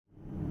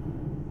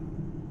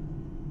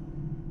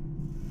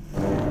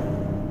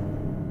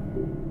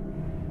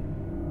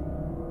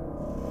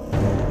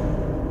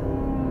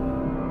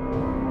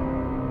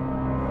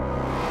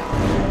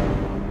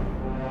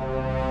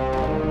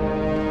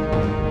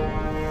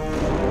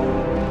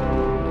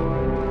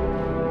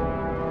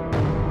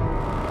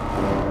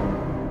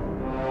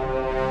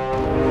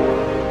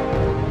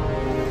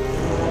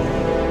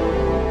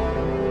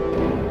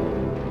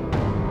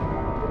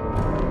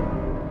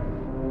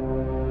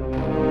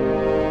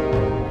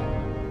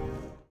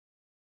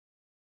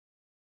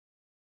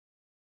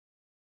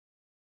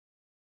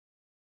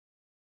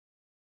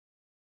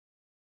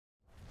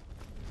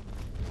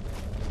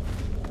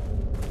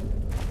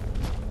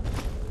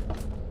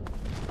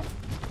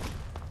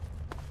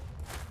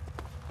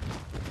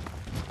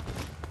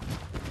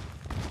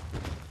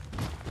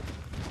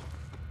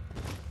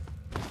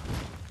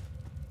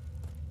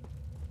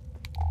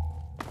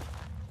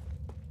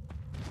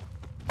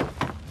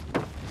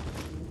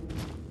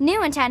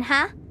New in town,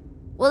 huh?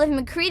 Well, if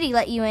McCready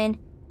let you in,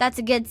 that's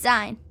a good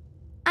sign.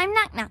 I'm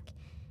Knock Knock,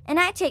 and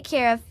I take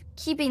care of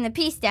keeping the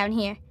peace down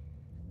here.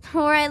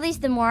 Or at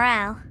least the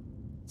morale.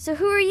 So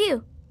who are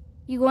you?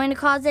 You going to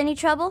cause any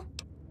trouble?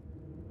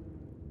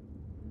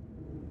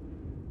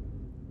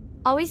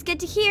 Always good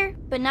to hear,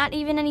 but not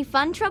even any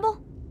fun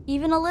trouble?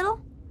 Even a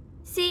little?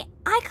 See,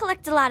 I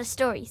collect a lot of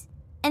stories,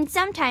 and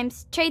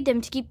sometimes trade them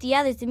to keep the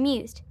others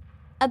amused.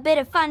 A bit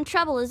of fun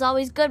trouble is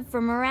always good for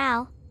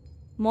morale.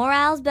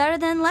 Morale's better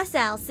than less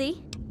al,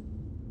 see?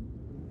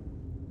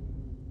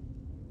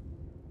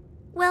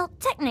 Well,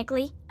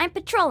 technically, I'm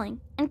patrolling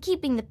and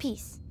keeping the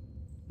peace.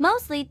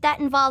 Mostly, that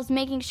involves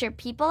making sure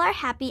people are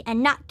happy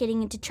and not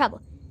getting into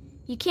trouble.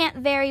 You can't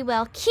very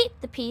well keep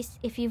the peace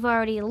if you've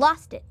already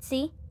lost it,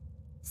 see?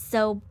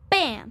 So,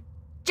 bam!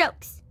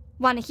 Jokes.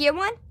 Want to hear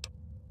one?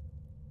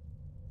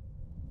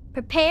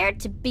 Prepare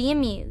to be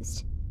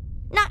amused.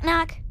 Knock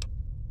knock.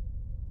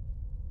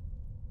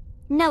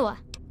 Noah.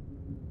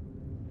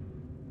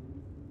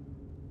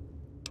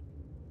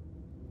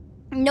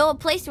 Know a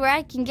place where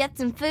I can get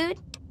some food?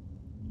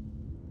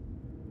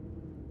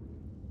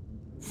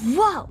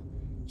 Whoa!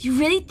 You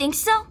really think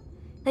so?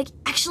 Like,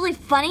 actually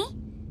funny?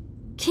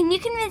 Can you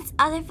convince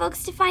other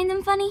folks to find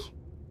them funny?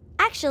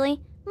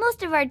 Actually,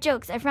 most of our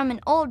jokes are from an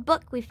old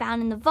book we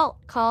found in the vault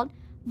called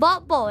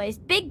Vault Boy's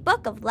Big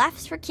Book of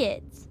Laughs for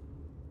Kids.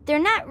 They're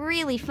not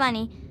really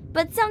funny,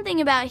 but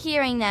something about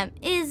hearing them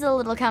is a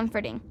little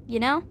comforting, you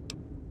know?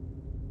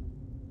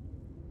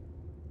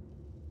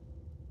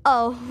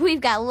 Oh,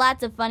 we've got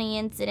lots of funny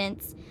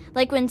incidents,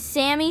 like when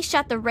Sammy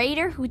shot the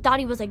raider who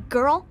thought he was a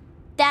girl,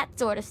 that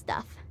sort of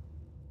stuff.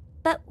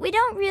 But we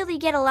don't really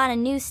get a lot of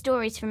news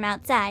stories from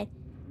outside.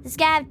 The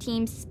scav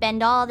teams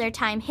spend all their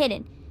time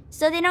hidden,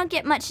 so they don't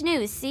get much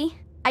news, see?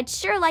 I'd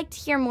sure like to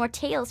hear more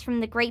tales from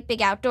the great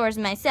big outdoors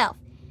myself.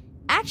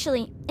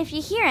 Actually, if you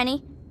hear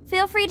any,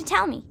 feel free to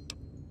tell me.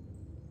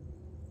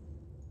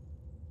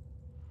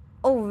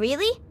 Oh,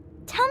 really?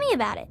 Tell me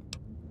about it.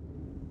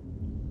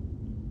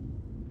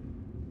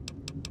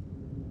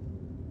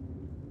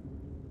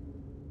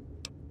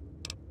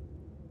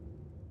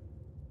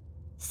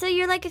 So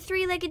you're like a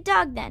three-legged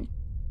dog then?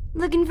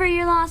 Looking for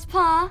your lost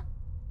paw?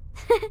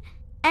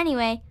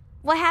 Anyway,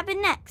 what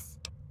happened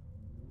next?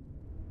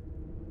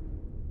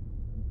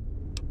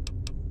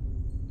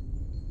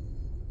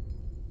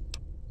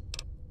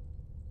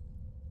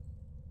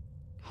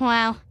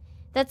 Wow,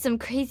 that's some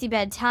crazy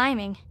bad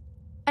timing.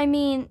 I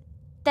mean,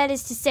 that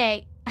is to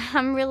say,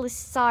 I'm really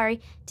sorry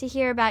to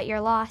hear about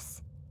your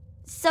loss.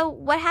 So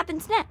what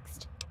happens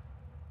next?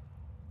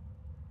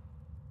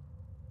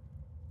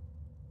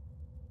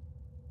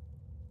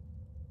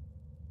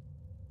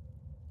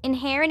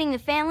 Inheriting the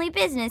family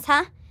business,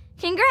 huh?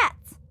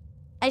 Congrats!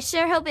 I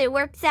sure hope it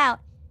works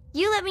out.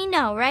 You let me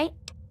know, right?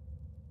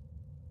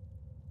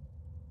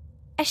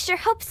 I sure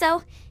hope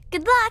so.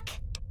 Good luck!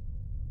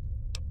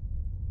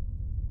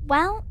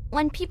 Well,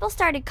 when people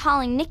started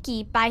calling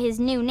Nicky by his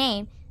new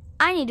name,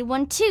 I needed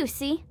one too,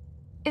 see?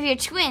 If you're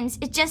twins,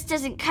 it just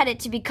doesn't cut it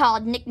to be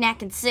called Knick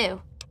Knack and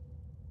Sue.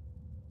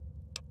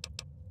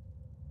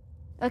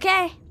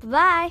 Okay,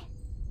 bye-bye.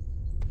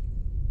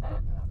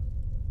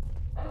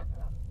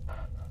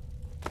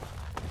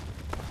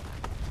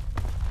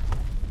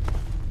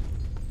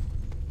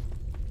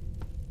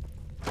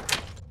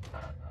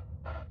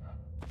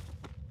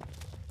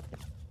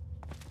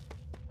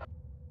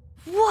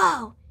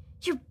 Whoa!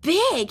 You're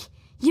big!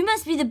 You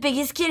must be the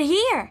biggest kid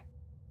here!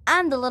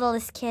 I'm the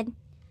littlest kid.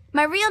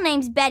 My real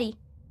name's Betty,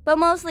 but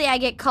mostly I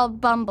get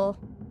called Bumble.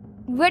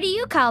 What do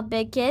you call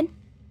big kid?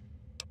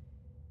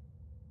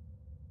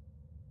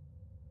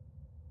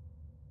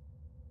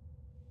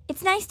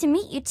 It's nice to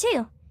meet you,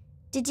 too.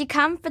 Did you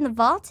come from the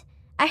vault?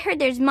 I heard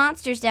there's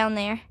monsters down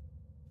there.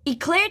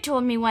 Eclair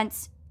told me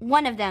once,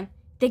 one of them,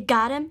 they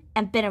got him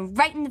and bit him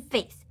right in the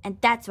face, and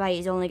that's why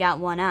he's only got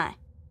one eye.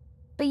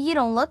 But you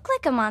don't look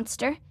like a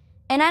monster,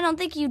 and I don't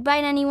think you'd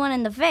bite anyone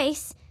in the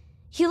face.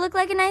 You look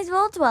like a nice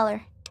vault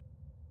dweller.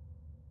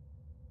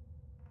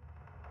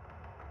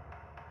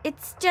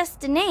 It's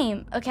just a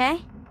name,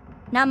 okay?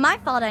 Not my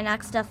fault I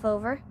knock stuff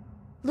over.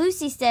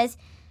 Lucy says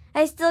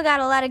I still got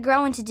a lot of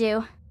growing to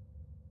do.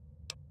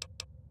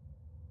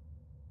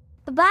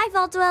 Bye-bye,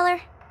 vault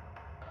dweller.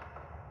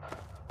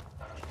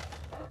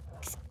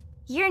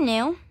 You're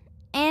new,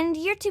 and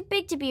you're too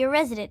big to be a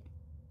resident.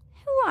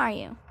 Who are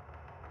you?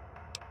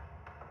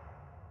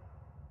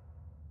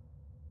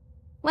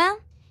 Well,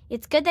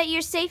 it's good that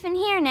you're safe in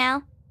here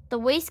now. The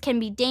waste can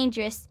be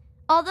dangerous,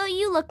 although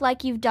you look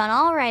like you've done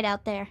all right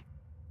out there.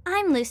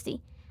 I'm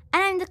Lucy,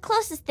 and I'm the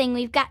closest thing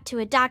we've got to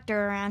a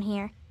doctor around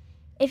here.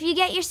 If you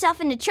get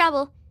yourself into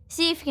trouble,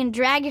 see if you can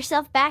drag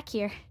yourself back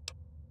here.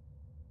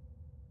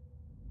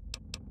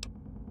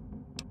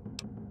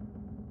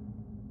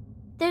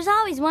 There's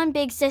always one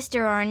big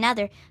sister or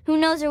another who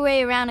knows her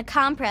way around a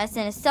compress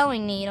and a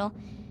sewing needle,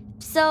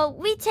 so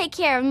we take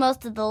care of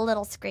most of the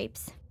little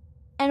scrapes.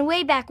 And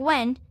way back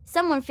when,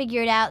 someone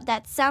figured out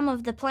that some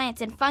of the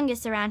plants and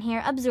fungus around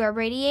here absorb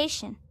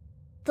radiation.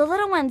 The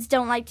little ones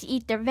don't like to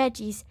eat their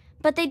veggies,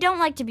 but they don't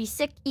like to be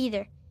sick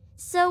either.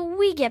 so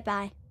we get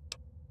by.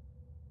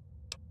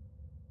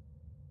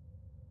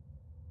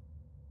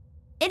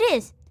 It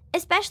is,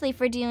 especially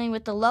for dealing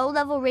with the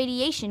low-level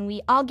radiation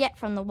we all get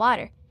from the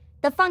water.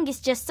 The fungus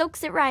just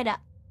soaks it right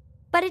up.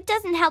 But it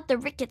doesn't help the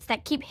rickets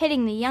that keep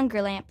hitting the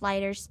younger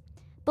lamplighters.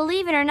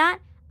 Believe it or not,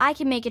 I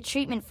can make a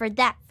treatment for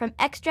that from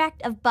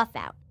extract of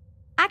buffout.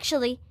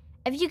 Actually,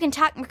 if you can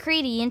talk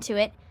McCready into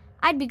it,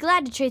 I'd be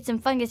glad to trade some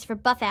fungus for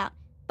buffout,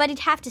 but he'd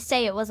have to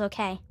say it was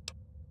okay.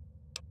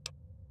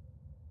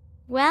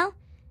 Well,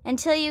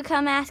 until you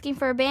come asking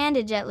for a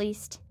bandage at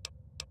least.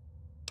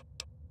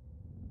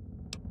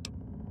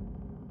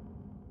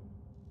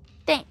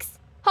 Thanks.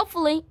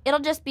 Hopefully, it'll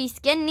just be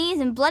skin knees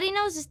and bloody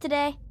noses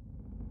today.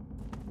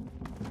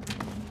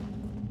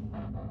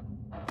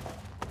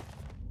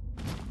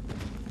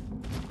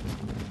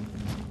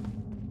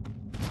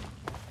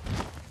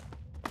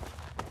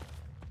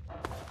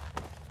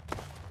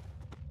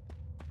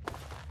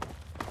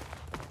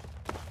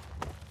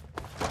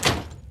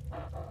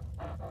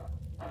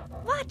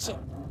 Watch it.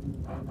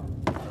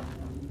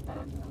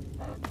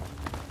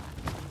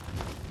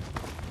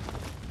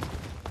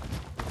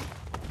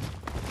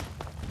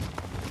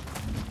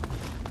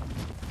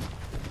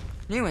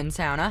 New in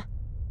town, huh?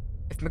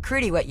 If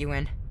McCready let you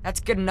in, that's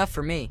good enough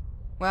for me.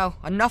 Well,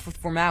 enough with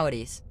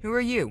formalities. Who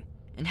are you?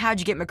 And how'd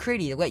you get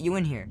McCready to let you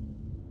in here?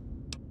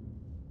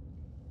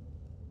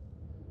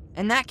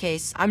 In that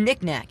case, I'm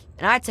Knick Knack,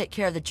 and I take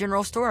care of the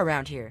general store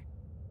around here.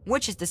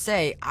 Which is to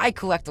say, I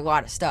collect a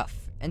lot of stuff,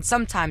 and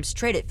sometimes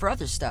trade it for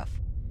other stuff.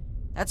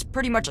 That's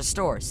pretty much a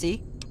store,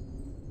 see?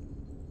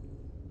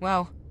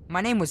 Well,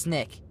 my name was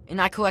Nick,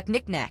 and I collect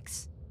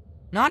knickknacks.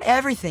 Not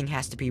everything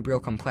has to be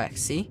real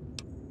complex, see?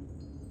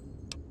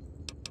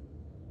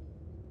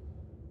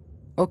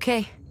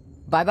 Okay,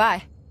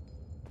 bye-bye.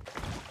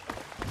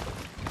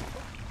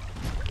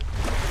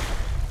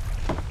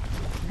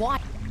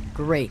 What?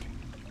 Great.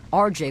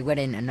 RJ let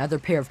in another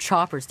pair of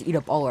choppers to eat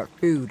up all our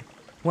food.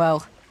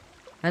 Well,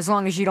 as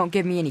long as you don't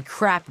give me any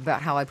crap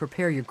about how I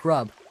prepare your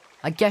grub,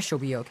 I guess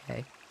you'll be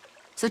okay.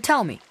 So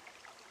tell me,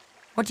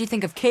 what do you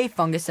think of cave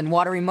fungus and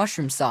watery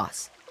mushroom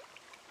sauce?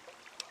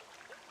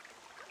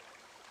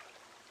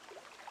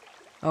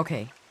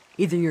 Okay,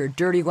 either you're a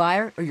dirty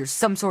liar or you're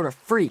some sort of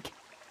freak.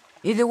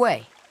 Either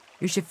way,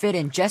 you should fit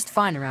in just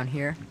fine around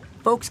here.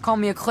 Folks call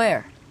me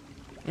Eclair,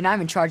 and I'm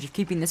in charge of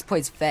keeping this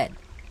place fed.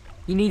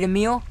 You need a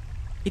meal?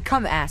 You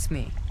come ask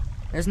me.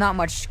 There's not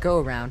much to go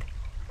around,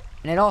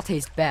 and it all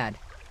tastes bad.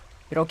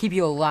 But it'll keep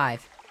you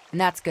alive, and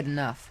that's good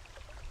enough.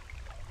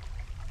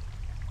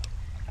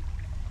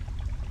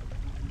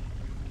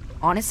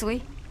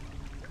 Honestly,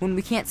 when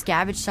we can't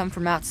scavenge some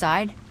from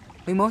outside,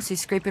 we mostly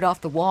scrape it off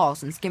the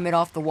walls and skim it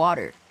off the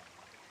water.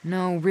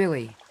 No,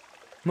 really.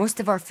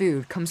 Most of our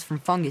food comes from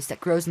fungus that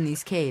grows in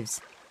these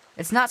caves.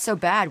 It's not so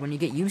bad when you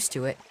get used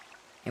to it,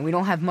 and we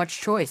don't have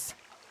much choice.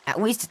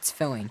 At least it's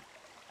filling,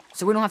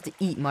 so we don't have to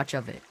eat much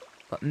of it.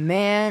 But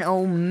man,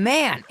 oh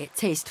man, it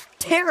tastes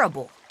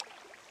terrible!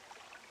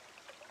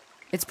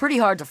 It's pretty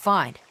hard to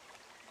find,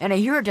 and I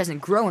hear it doesn't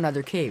grow in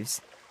other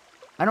caves.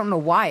 I don't know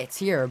why it's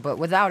here, but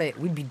without it,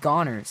 we'd be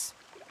goners.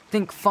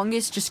 Think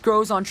fungus just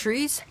grows on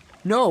trees?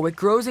 No, it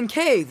grows in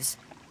caves!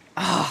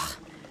 Ugh.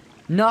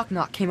 Knock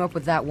Knock came up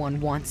with that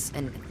one once,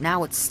 and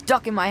now it's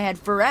stuck in my head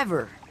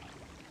forever.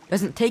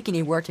 Doesn't take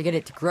any work to get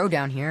it to grow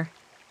down here.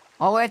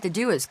 All I have to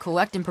do is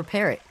collect and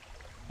prepare it.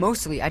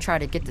 Mostly, I try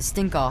to get the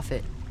stink off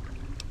it.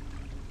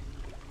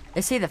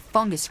 They say the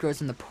fungus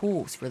grows in the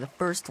pools where the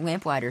first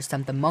lamplighters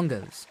dumped the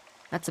mungos.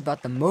 That's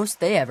about the most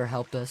they ever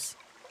helped us.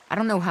 I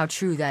don't know how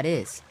true that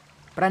is,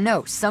 but I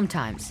know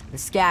sometimes the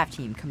scav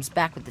team comes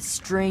back with this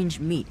strange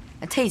meat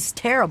that tastes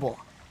terrible,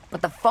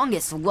 but the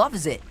fungus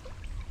loves it.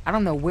 I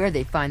don't know where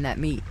they find that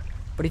meat,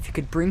 but if you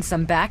could bring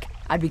some back,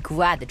 I'd be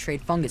glad to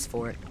trade fungus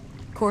for it.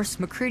 Of course,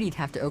 McCready'd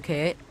have to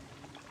okay it.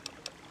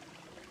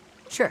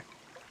 Sure.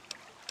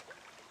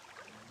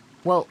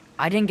 Well,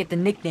 I didn't get the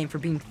nickname for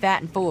being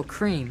fat and full of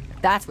cream,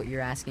 if that's what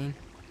you're asking.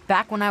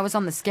 Back when I was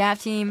on the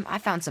scav team, I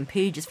found some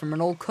pages from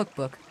an old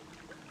cookbook.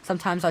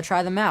 Sometimes I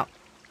try them out.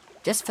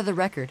 Just for the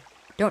record,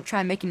 don't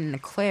try making an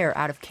eclair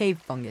out of cave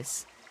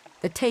fungus.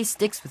 The taste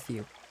sticks with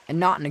you, and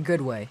not in a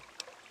good way.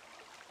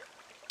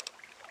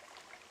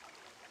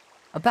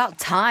 About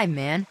time,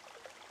 man.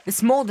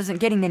 This mold isn't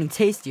getting any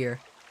tastier.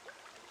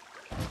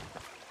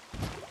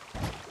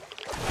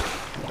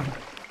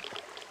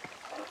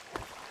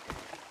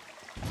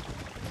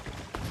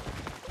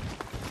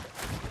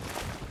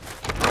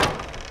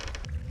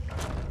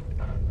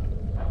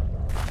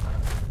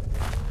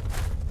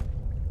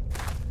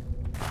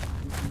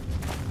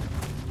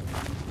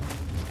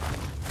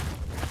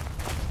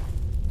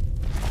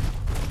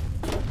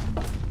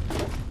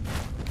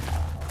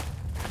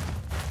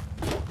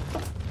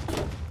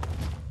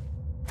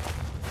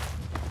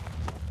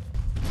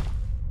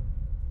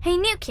 Hey,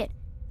 new kid.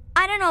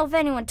 I don't know if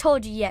anyone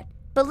told you yet,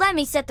 but let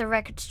me set the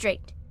record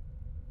straight.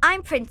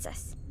 I'm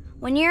Princess.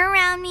 When you're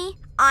around me,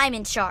 I'm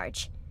in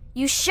charge.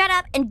 You shut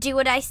up and do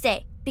what I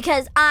say,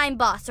 because I'm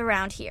boss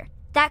around here.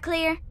 That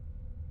clear?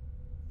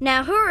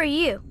 Now, who are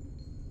you?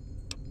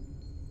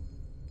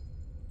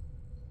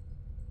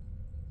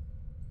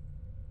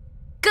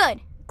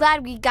 Good.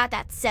 Glad we got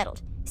that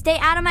settled. Stay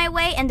out of my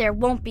way and there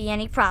won't be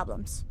any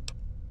problems.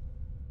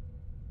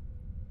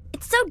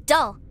 It's so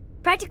dull.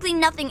 Practically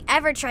nothing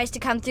ever tries to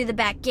come through the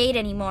back gate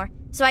anymore,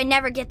 so I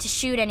never get to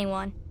shoot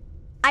anyone.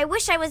 I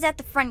wish I was at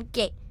the front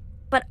gate,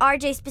 but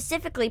RJ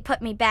specifically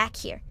put me back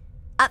here.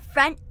 Up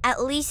front,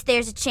 at least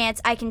there's a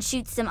chance I can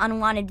shoot some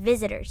unwanted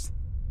visitors.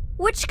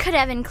 Which could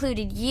have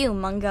included you,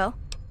 Mungo.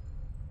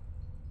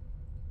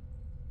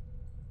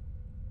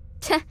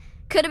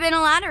 Could have been a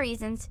lot of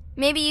reasons.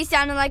 Maybe you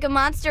sounded like a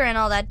monster in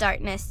all that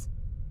darkness.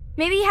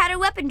 Maybe you had a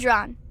weapon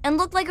drawn and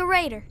looked like a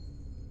raider.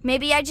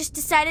 Maybe I just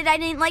decided I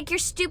didn't like your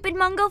stupid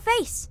Mungo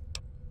face.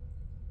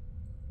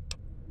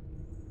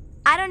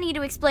 I don't need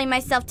to explain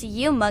myself to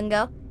you,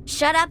 Mungo.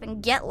 Shut up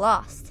and get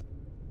lost.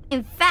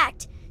 In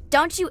fact,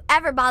 don't you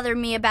ever bother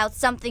me about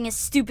something as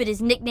stupid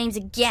as nicknames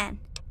again.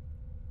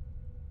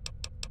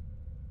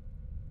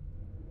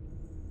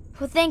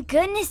 Well, thank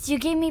goodness you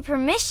gave me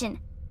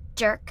permission,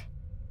 jerk.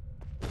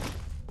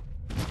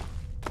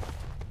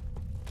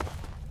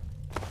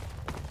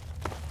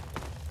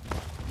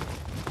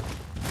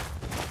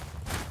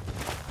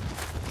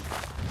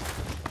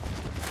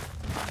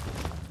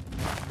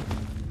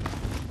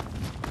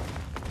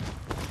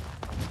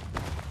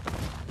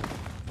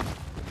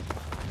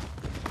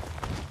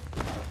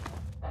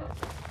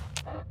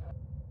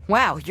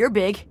 Wow, you're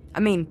big.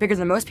 I mean, bigger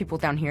than most people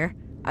down here.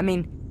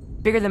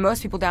 Bigger than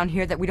most people down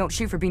here that we don't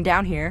shoot for being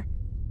down here.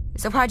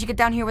 So how'd you get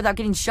down here without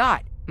getting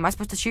shot? Am I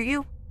supposed to shoot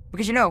you?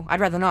 Because you know, I'd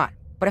rather not.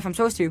 But if I'm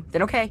supposed to,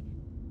 then okay.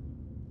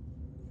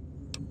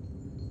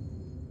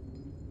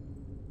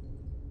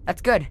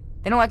 That's good.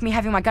 They don't like me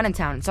having my gun in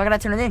town, so I gotta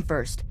turn it in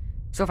first.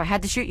 So if I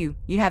had to shoot you,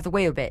 you'd have to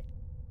wait a bit.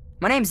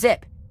 My name's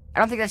Zip. I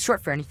don't think that's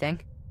short for anything.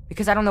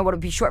 Because I don't know what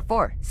it'd be short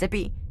for.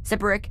 Zippy,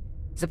 Zipperick,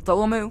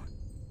 Ziptholomoo.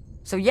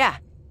 So yeah.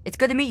 It's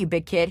good to meet you,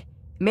 big kid.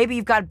 Maybe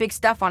you've got big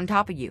stuff on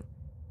top of you.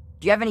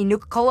 Do you have any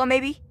Nuka-Cola,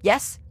 maybe?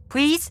 Yes?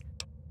 Please?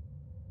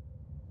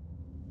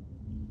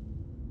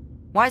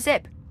 Why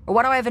Zip? Or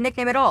why do I have a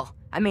nickname at all?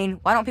 I mean,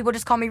 why don't people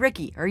just call me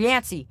Ricky, or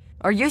Yancey,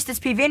 or Eustace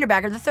P.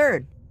 Vanderbagger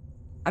III?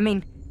 I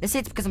mean, they say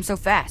it's because I'm so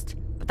fast,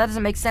 but that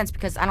doesn't make sense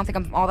because I don't think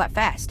I'm all that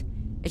fast.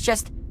 It's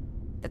just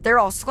that they're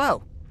all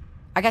slow.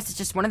 I guess it's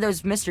just one of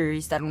those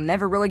mysteries that'll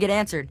never really get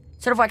answered.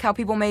 Sort of like how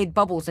people made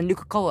Bubbles and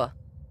Nuka-Cola.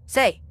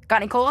 Say,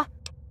 got any cola?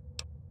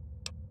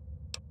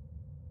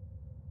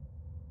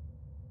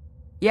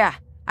 Yeah,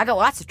 I got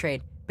lots of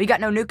trade, but you got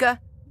no Nuka?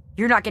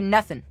 You're not getting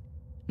nothing.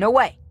 No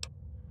way.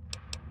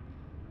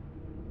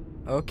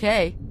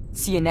 Okay,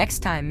 see you next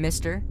time,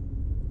 mister.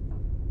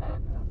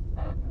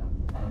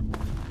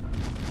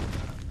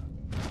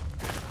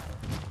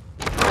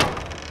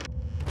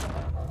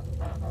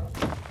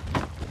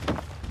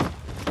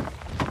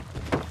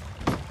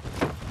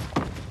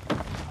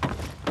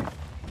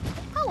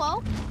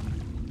 Hello.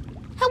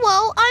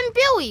 Hello, I'm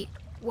Billy.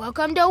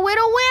 Welcome to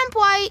Widow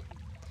Lamplight.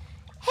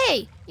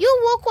 Hey, you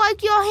look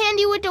like you're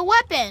handy with the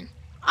weapon.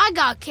 I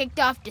got kicked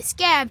off the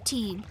scab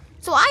team,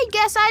 so I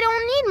guess I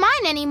don't need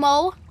mine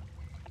anymore.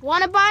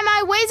 Wanna buy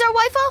my laser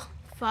rifle?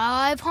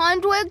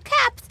 500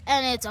 caps,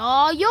 and it's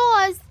all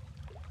yours.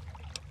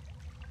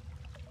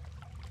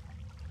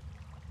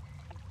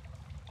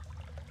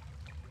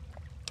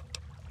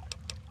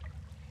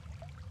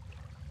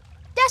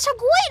 That's a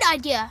great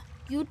idea.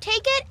 You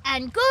take it,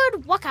 and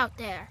good luck out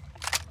there.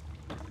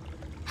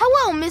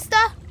 Hello, mister.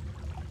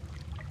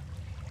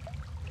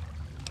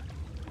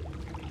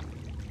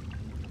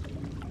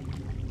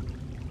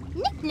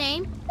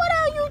 Nickname? What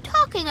are you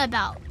talking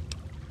about?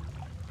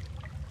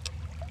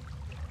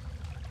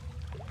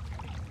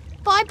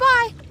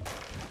 Bye-bye.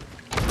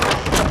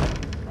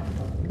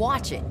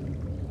 Watch it.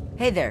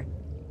 Hey there.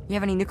 You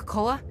have any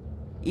Nuka-Cola?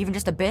 Even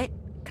just a bit?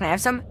 Can I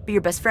have some? Be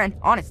your best friend.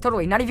 Honest,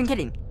 totally, not even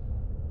kidding.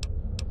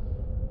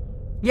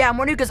 Yeah,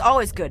 more Nuka's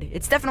always good.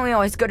 It's definitely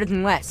always gooder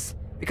than less.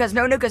 Because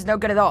no Nuka's no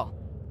good at all.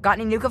 Got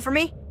any Nuka for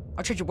me?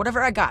 I'll trade you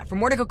whatever I got for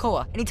more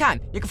Nuka-Cola.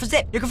 Anytime. Nuka for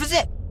Zip. Nuka for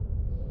Zip.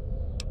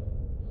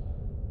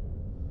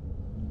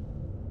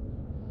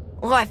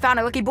 Oh, I found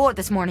a lucky bullet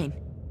this morning.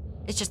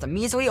 It's just a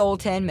measly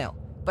old 10 mil.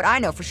 But I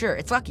know for sure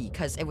it's lucky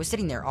because it was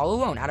sitting there all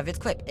alone out of its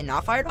clip and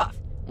not fired off.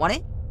 Want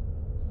it?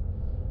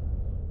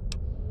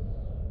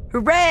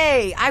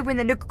 Hooray! I win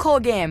the Nuka-Cola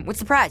game. What's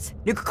the prize?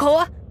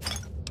 Nuka-Cola?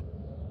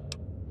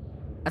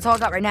 That's all I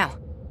got right now.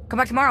 Come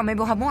back tomorrow, maybe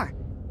we'll have more.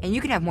 And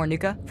you can have more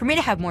Nuka. For me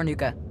to have more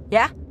Nuka.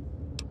 Yeah?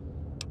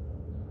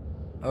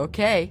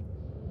 Okay.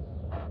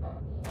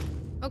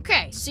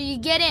 Okay, so you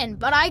get in,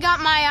 but I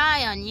got my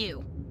eye on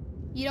you.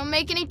 You don't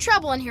make any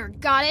trouble in here,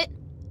 got it?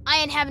 I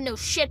ain't having no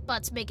shit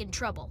butts making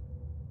trouble.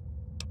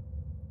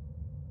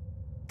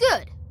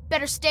 Good.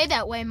 Better stay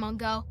that way,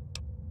 Mungo.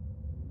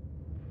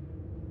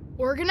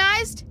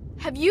 Organized?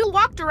 Have you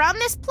walked around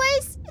this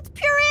place? It's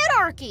pure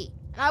anarchy,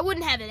 and I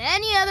wouldn't have it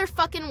any other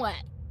fucking way.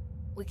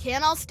 We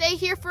can't all stay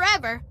here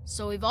forever,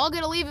 so we've all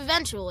got to leave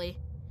eventually.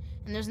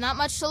 And there's not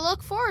much to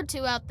look forward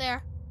to out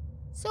there.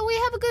 So we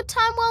have a good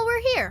time while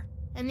we're here,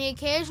 and the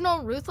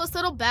occasional ruthless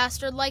little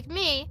bastard like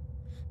me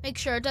make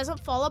sure it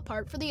doesn't fall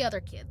apart for the other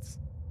kids.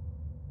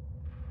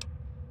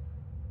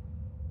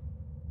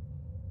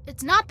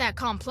 It's not that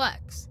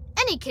complex.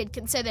 Any kid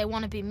can say they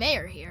want to be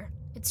mayor here.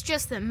 It's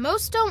just that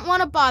most don't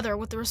want to bother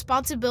with the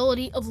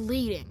responsibility of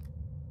leading.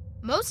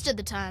 Most of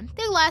the time,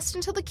 they last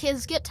until the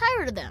kids get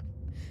tired of them.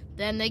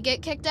 Then they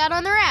get kicked out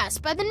on their ass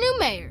by the new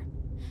mayor.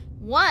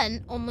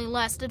 One only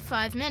lasted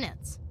 5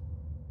 minutes.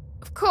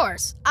 Of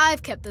course,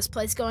 I've kept this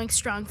place going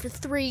strong for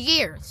 3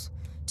 years.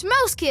 To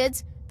most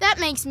kids, that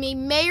makes me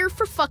mayor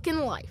for fucking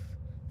life.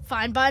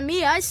 Fine by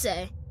me, I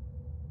say.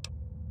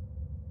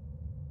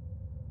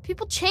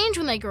 People change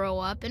when they grow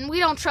up, and we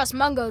don't trust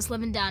mungos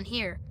living down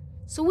here.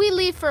 So we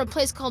leave for a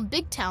place called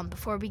Big Town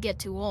before we get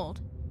too old.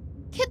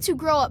 Kids who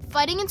grow up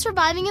fighting and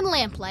surviving in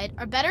Lamplight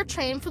are better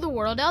trained for the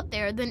world out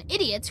there than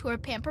idiots who are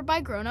pampered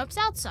by grown-ups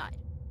outside.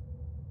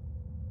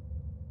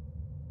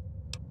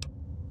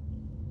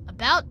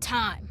 About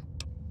time.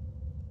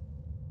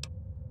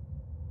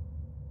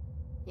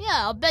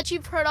 Yeah, I'll bet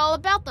you've heard all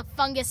about the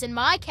fungus in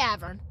my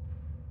cavern.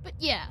 But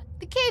yeah,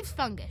 the cave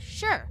fungus,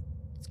 sure.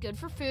 It's good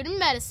for food and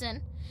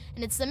medicine,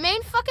 and it's the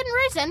main fucking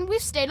reason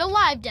we've stayed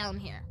alive down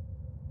here.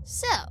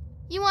 So,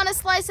 you want a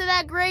slice of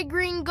that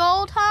gray-green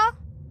gold, huh?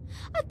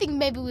 I think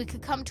maybe we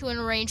could come to an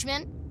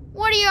arrangement.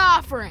 What are you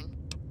offering?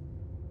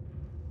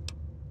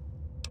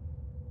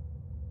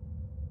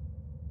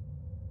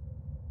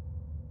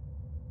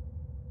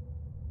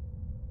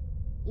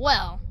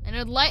 Well,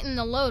 it'd lighten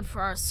the load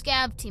for our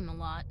scav team a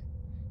lot.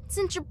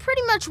 Since you're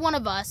pretty much one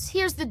of us,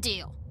 here's the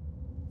deal.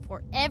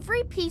 For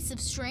every piece of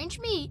strange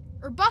meat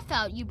or buff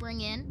out you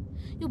bring in,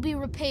 you'll be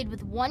repaid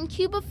with 1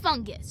 cube of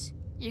fungus.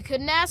 You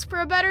couldn't ask for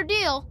a better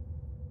deal.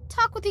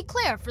 Talk with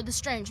Eclair for the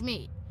strange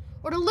meat,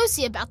 or to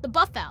Lucy about the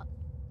buff out.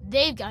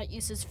 They've got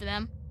uses for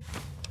them.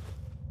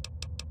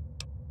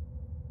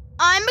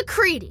 I'm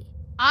McCready.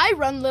 I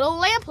run Little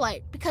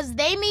Lamplight because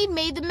they made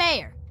me the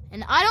mayor,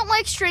 and I don't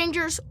like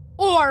strangers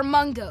or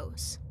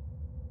mungos.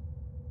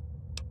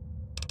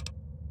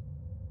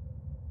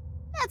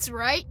 That's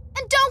right,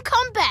 and don't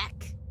come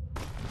back.